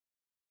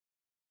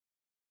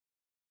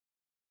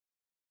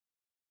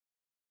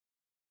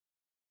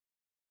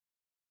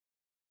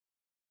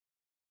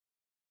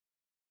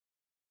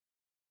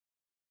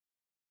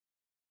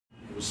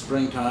was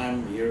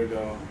springtime a year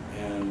ago,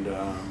 and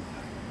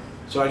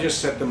so I just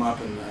set them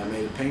up and I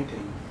made a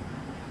painting.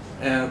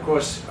 And of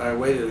course, I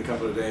waited a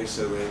couple of days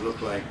so they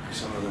look like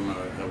some of them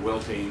are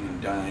wilting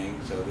and dying.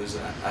 So there's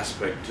an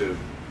aspect to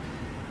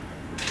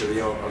the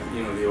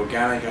the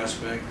organic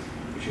aspect,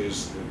 which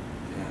is the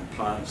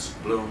plants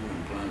bloom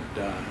and plants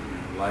die,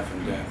 life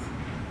and death.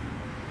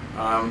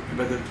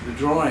 But the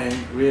drawing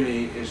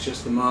really is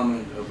just the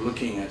moment of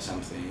looking at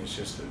something. It's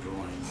just a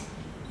drawing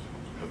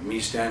of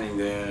me standing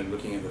there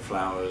looking at the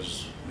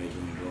flowers,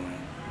 making a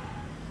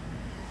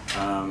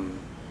drawing.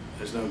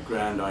 There's no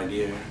grand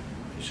idea.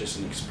 It's just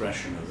an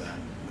expression of that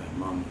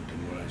moment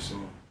and what I saw.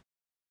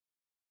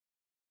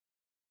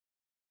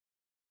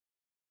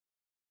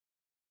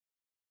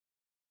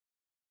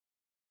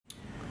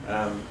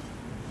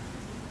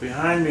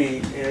 Behind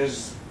me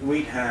is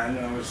wheat hand.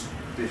 I was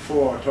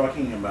before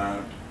talking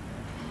about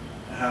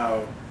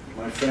how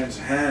my friend's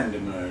hand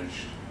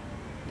emerged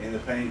in the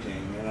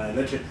painting, and I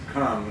let it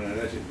come and I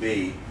let it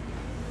be,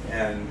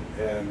 and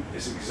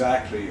it's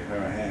exactly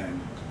her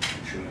hand,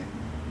 actually.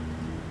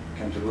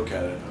 Come to look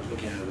at it. I was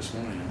looking at it this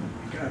morning.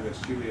 God, that's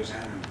Julia's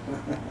hand.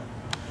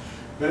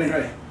 But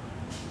anyway,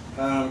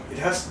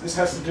 this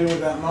has to do with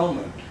that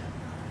moment,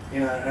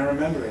 and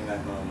remembering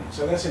that moment.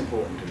 So that's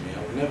important to me.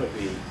 I will never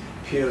be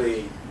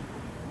purely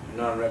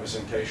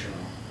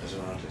non-representational as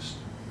an artist.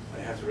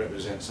 I have to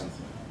represent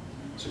something.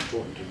 It's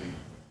important to me.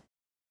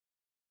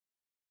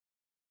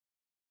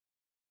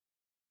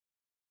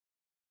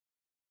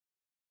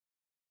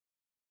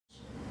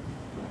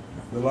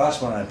 The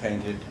last one I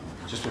painted,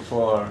 just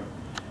before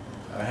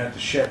I had to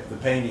ship the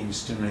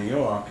paintings to New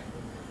York,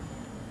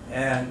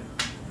 and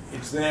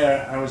it's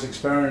there. I was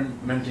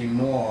experimenting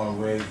more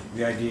with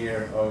the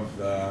idea of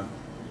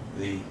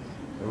the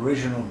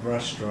original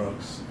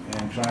brushstrokes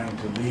and trying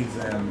to leave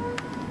them,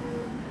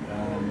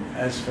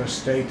 as first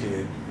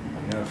stated,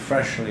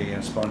 freshly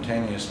and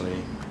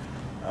spontaneously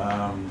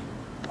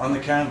on the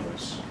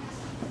canvas.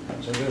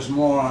 So there's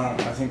more,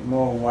 I think,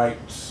 more white,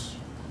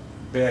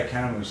 bare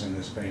canvas in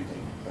this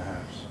painting,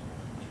 perhaps.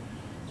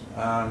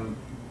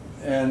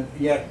 And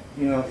yet,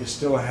 it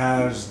still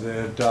has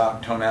the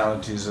dark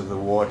tonalities of the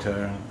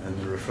water and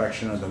the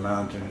reflection of the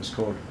mountain. It's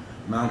called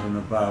Mountain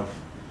Above.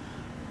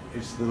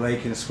 It's the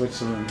lake in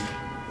Switzerland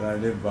that I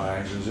live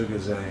by, the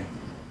Zuggersee.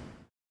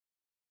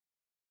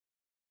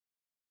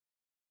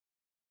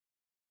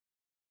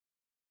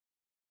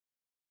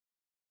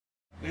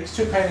 These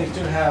two paintings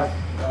do have,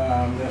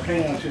 they're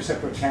painted on two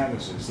separate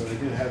canvases, so they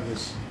do have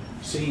this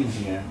scene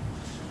here.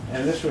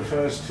 And this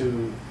refers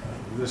to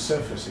the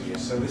surface again.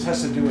 So this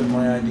has to do with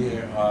my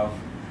idea of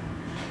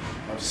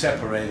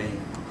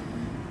separating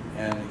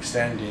and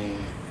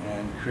extending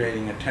and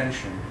creating a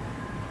tension.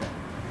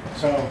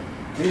 So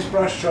these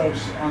brush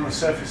strokes on the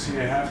surface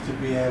here have to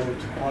be able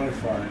to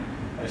qualify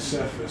a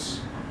surface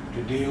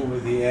to deal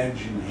with the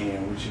edge in here,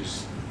 which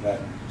is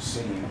that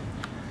scene.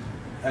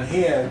 And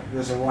here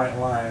there's a white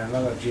line,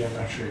 another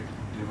geometric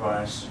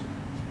device,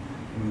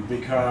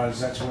 because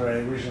that's where I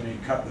originally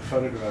cut the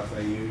photograph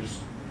I used,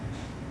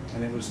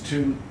 and it was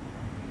too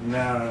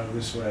narrow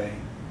this way,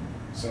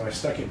 so I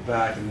stuck it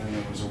back, and then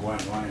there was a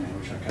white line here,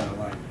 which I kind of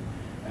liked,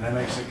 and that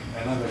makes it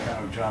another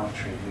kind of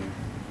geometry here.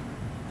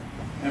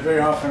 And very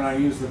often I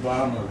use the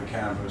bottom of the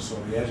canvas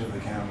or the edge of the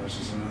canvas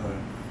as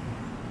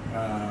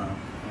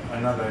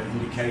another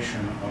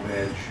indication of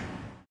edge.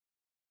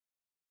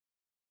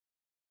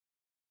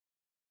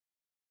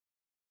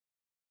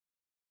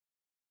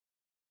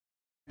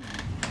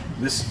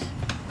 This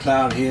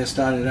cloud here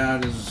started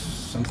out as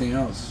something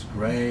else,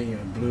 gray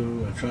or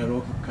blue. I tried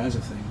all kinds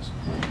of things.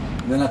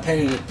 And then I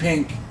painted it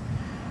pink,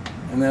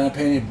 and then I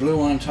painted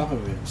blue on top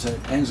of it, so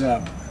it ends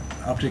up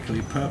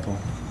optically purple.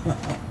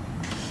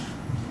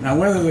 Now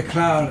whether the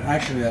cloud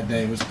actually that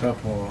day was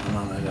purple or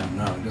not, I don't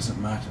know. It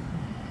doesn't matter.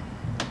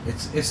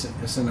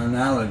 It's an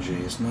analogy.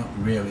 It's not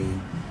really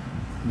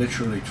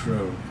literally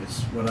true.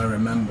 It's what I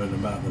remembered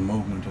about the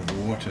movement of the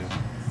water.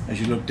 As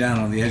you look down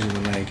on the edge of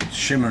the lake, it's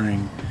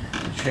shimmering.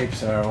 The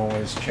shapes are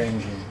always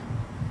changing.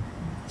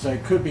 So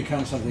it could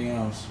become something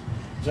else.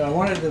 So I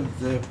wanted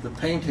the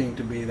painting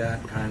to be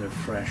that kind of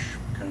fresh,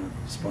 kind of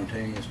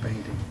spontaneous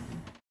painting.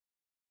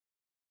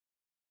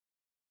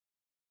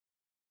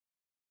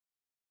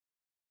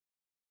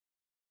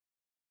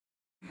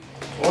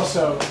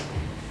 Also,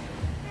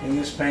 in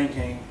this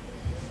painting,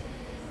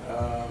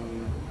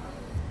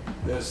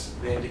 there's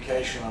the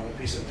indication of a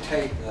piece of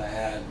tape that I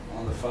had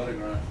on the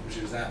photograph, which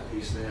is that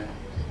piece there.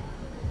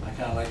 I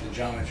kind of like the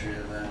geometry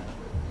of that.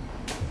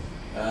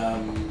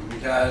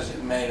 Because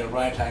it made a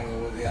right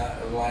angle with the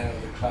line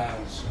of the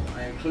clouds.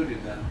 I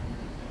included that.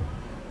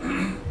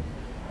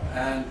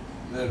 And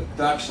the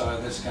dark side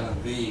of this kind of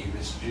V,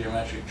 this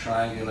geometric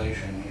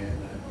triangulation here,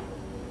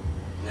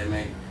 they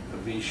make a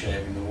V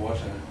shape in the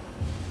water.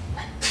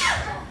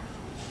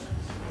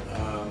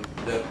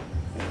 That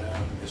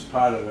is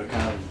part of a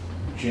kind of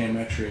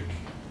geometric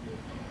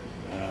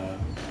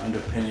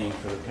underpinning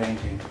for the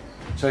painting.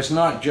 So it's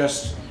not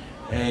just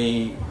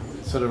a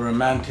sort of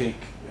romantic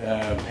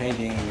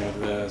painting of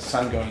the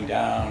sun going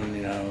down,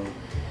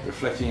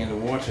 reflecting in the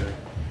water.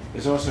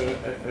 there's also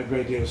a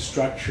great deal of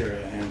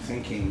structure and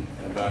thinking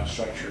about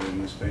structure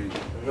in this painting.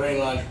 A very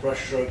large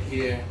brush stroke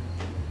here,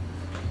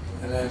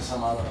 and then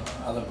some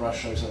other brush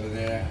strokes over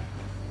there.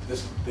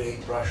 This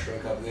big brush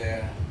stroke up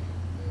there,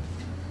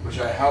 which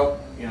I hope,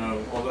 you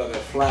know, although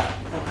they're flat,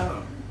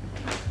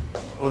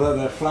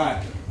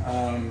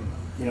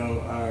 you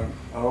know,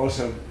 are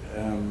also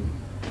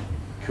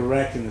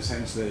correct in the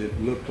sense that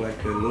it looked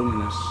like they're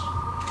luminous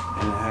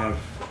and have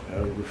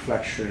a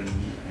reflection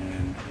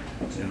and,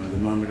 you know, the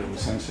moment of the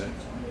sunset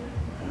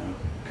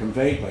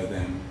conveyed by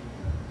them.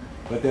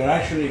 But they're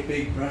actually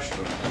big brush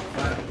strokes,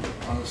 flat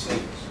on the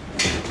surface.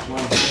 There's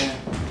one there,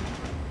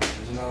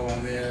 there's another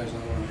one there, there's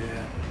another one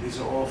there. These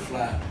are all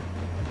flat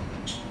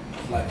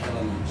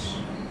elements.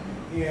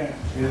 Here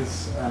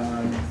is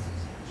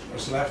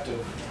what's left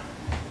of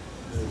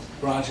the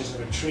branches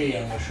of a tree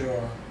on the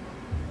shore.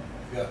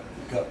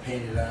 Got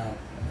painted out,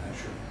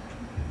 actually.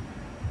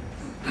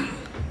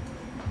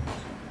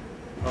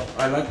 Oh,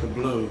 I like the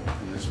blue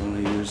in this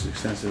one. I used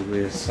extensively.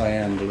 It's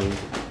cyan blue.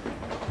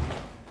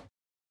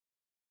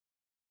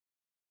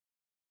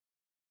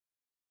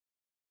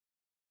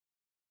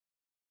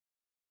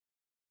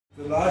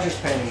 The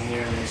largest painting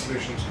here in the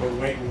exhibition is called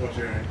Wake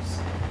Water.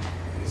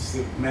 It's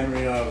the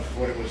memory of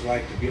what it was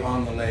like to be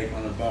on the lake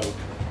on a boat,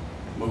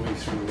 moving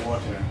through the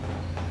water,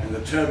 and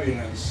the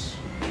turbulence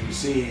you can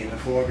see in the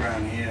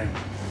foreground here,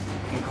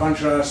 in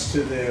contrast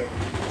to the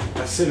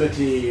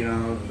passivity, you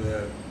know,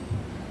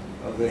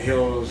 of the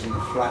hills and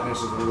the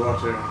flatness of the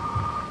water,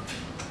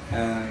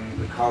 and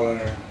the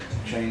color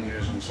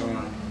changes and so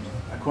on.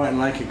 I quite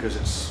like it because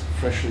it's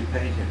freshly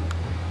painted,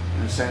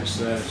 in the sense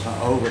that it's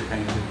not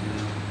over-painted, you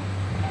know.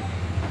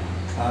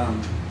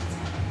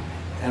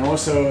 And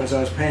also, as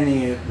I was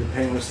painting it, the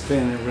paint was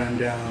thin, it ran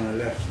down, I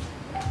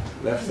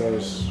left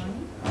those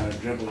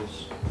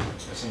dribbles.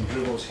 There's some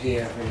dribbles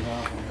here, for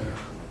example,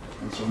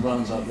 and some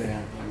runs up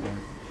there.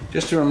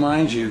 Just to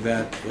remind you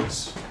that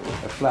it's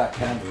a flat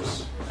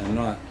canvas and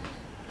not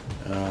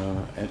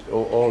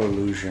all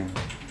illusion.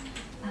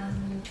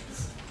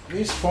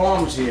 These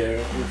forms here,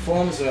 the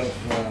forms of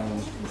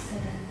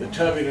the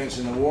turbulence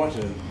in the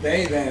water,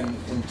 they then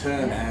in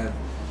turn have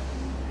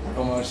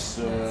almost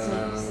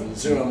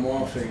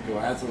zoomorphic or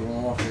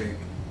anthropomorphic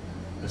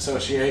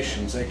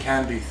associations. They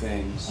can be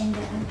things,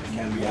 they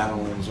can be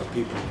animals or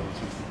people.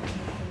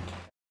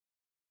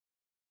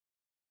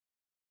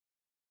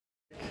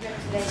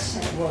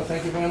 Well,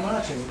 thank you very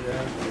much, and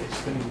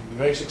it's been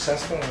very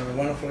successful and a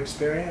wonderful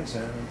experience.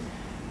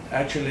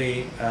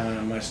 Actually,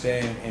 my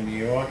stay in New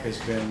York has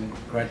been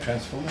quite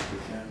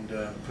transformative,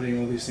 and putting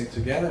all these things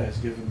together has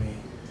given me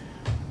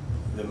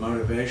the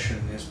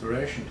motivation, the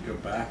inspiration to go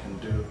back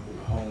and do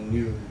a whole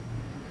new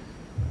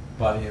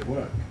body of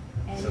work.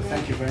 And so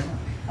thank you very much.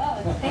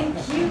 Oh, thank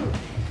you.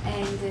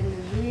 And we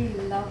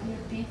really love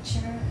your picture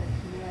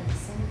here at the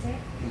center.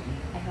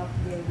 I hope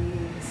they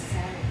will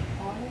sell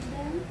all of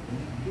them.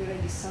 You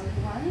already sold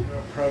one.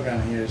 Our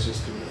program here is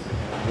just terrific.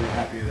 I'm really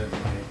happy that my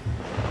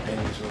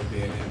paintings will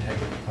be an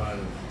integral part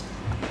of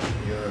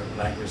your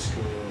language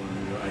school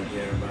and your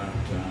idea about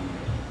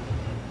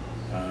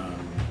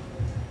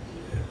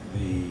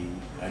the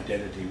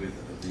identity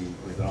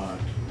with art,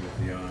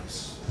 with the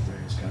arts,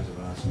 various kinds of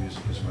arts,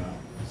 music as well.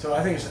 So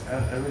I think it's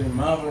a really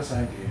marvelous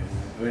idea, and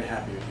I'm very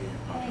happy to be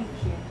a part of it.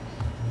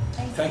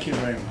 Thank you. Thank you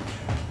very much.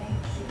 Thank you.